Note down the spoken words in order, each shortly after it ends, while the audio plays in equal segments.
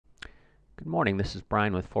Good morning, this is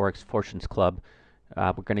Brian with Forex Fortunes Club.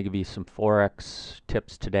 We're going to give you some Forex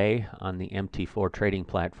tips today on the MT4 trading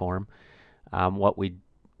platform.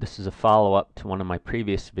 This is a follow-up to one of my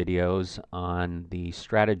previous videos on the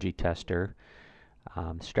strategy tester.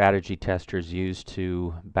 Strategy tester is used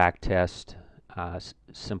to backtest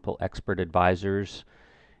simple expert advisors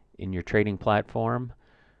in your trading platform.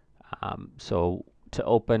 So to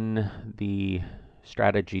open the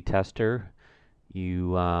strategy tester,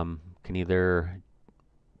 you can either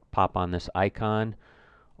pop on this icon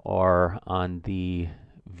or on the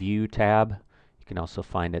View tab. You can also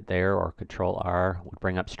find it there, or Control R would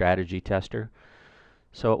bring up Strategy Tester.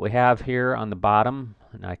 So what we have here on the bottom,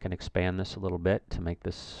 and I can expand this a little bit to make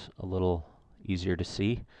this a little easier to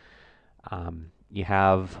see. You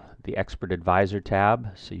have the Expert Advisor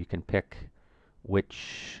tab, so you can pick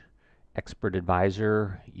which expert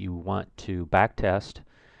advisor you want to backtest.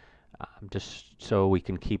 Just so we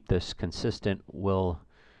can keep this consistent, we'll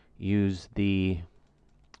use on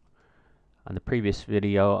the previous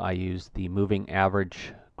video I used the moving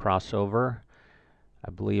average crossover. I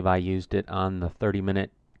believe I used it on the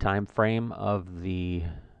 30-minute time frame of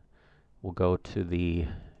we'll go to the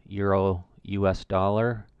Euro US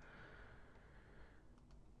dollar,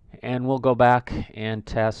 and we'll go back and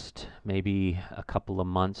test maybe a couple of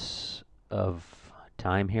months of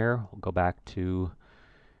time here. We'll go back to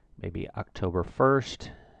maybe October 1st,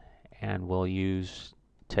 and we'll use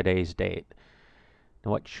today's date.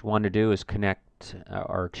 Now what you want to do is connect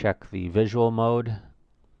or check the visual mode,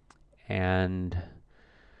 and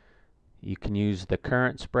you can use the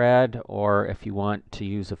current spread, or if you want to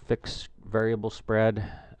use a fixed variable spread,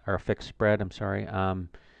 or a fixed spread, I'm sorry,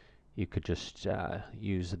 you could just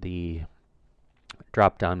use the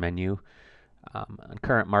drop-down menu. On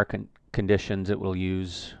current market conditions, it will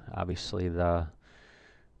use obviously the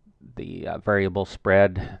variable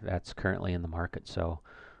spread that's currently in the market. So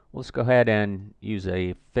let's go ahead and use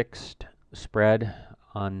a fixed spread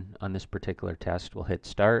on this particular test. We'll hit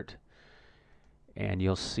start, and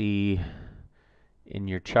you'll see in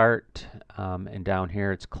your chart and down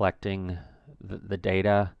here it's collecting the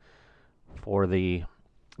data for the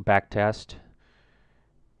back test.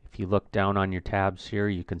 If you look down on your tabs here,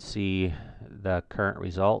 you can see the current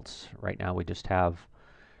results. Right now we just have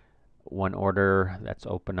one order that's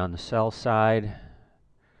open on the sell side.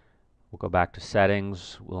 We'll go back to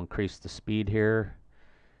settings. We'll increase the speed here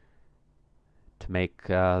to make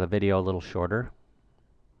the video a little shorter.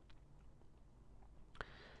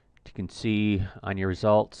 You can see on your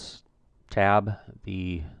results tab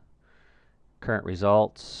the current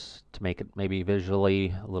results. To make it maybe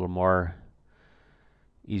visually a little more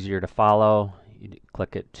easier to follow, you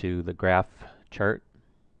click it to the graph chart.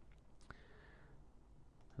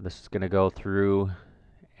 This is going to go through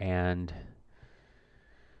and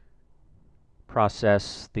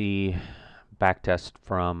process the backtest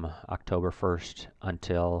from October 1st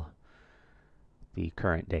until the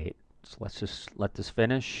current date. So let's just let this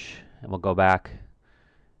finish, and we'll go back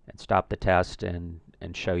and stop the test and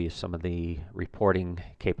show you some of the reporting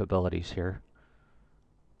capabilities here.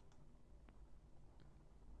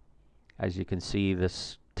 As you can see,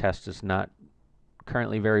 this test is not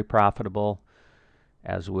currently very profitable.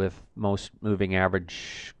 As with most moving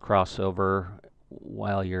average crossover,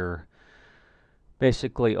 while you're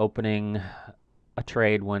basically opening a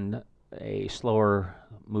trade when a slower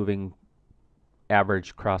moving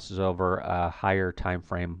average crosses over a higher time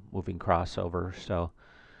frame moving crossover. So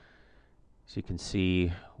as you can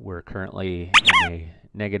see, we're currently in a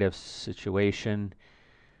negative situation.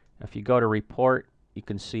 If you go to report, you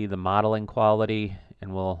can see the modeling quality,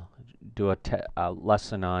 and we'll do a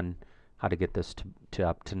lesson on how to get this to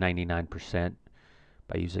up to 99%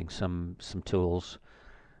 by using some tools.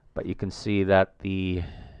 But you can see that the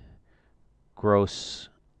gross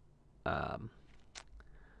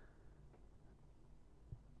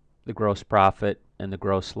profit and the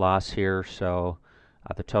gross loss here. So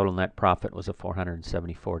the total net profit was a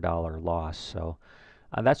 $474 loss. So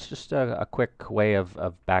that's just a quick way of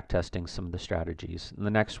backtesting some of the strategies. In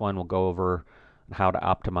the next one, we'll go over how to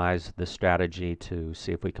optimize this strategy to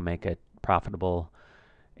see if we can make it profitable,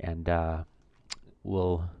 and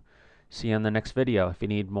we'll see you in the next video. If you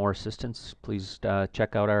need more assistance, please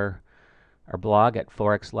check out our blog at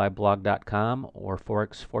forexliveblog.com or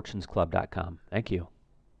forexfortunesclub.com. Thank you.